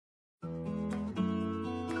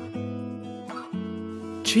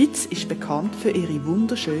Schweiz ist bekannt für ihre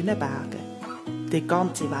wunderschönen Berge. Die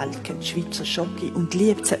ganze Welt kennt Schweizer Schoki und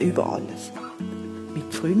liebt sie über alles.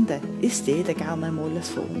 Mit Freunden isst jeder gerne einmal ein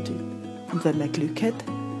Fondue. Und wenn man Glück hat,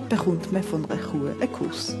 bekommt man von einer Kuh einen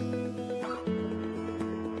Kuss.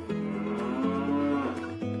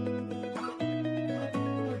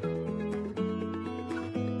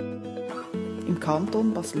 Im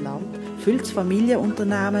Kanton Baselland füllt das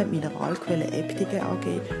Familienunternehmen Mineralquelle EPTINGER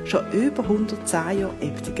AG schon über 110 Jahre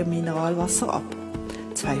EPTINGER Mineralwasser ab.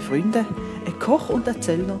 Zwei Freunde, ein Koch und ein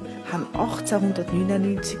Zöllner, haben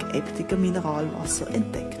 1899 EPTINGER Mineralwasser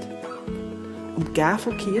entdeckt. Umgeben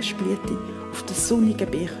von Kirschblüten auf der sonnigen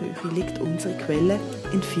Berghöhe liegt unsere Quelle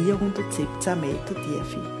in 417 Meter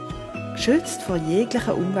Tiefe. Geschützt vor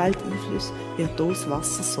jeglichen Umwelteinflüssen wird hier das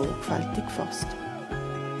Wasser sorgfältig gefasst.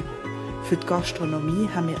 Für die Gastronomie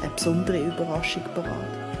haben wir eine besondere Überraschung parat.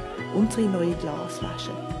 Unsere neue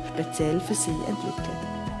Glasflasche, speziell für Sie entwickelt.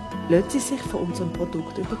 Lassen Sie sich von unserem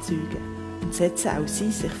Produkt überzeugen und setzen auch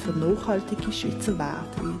Sie sich für nachhaltige Schweizer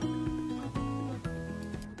Werte ein.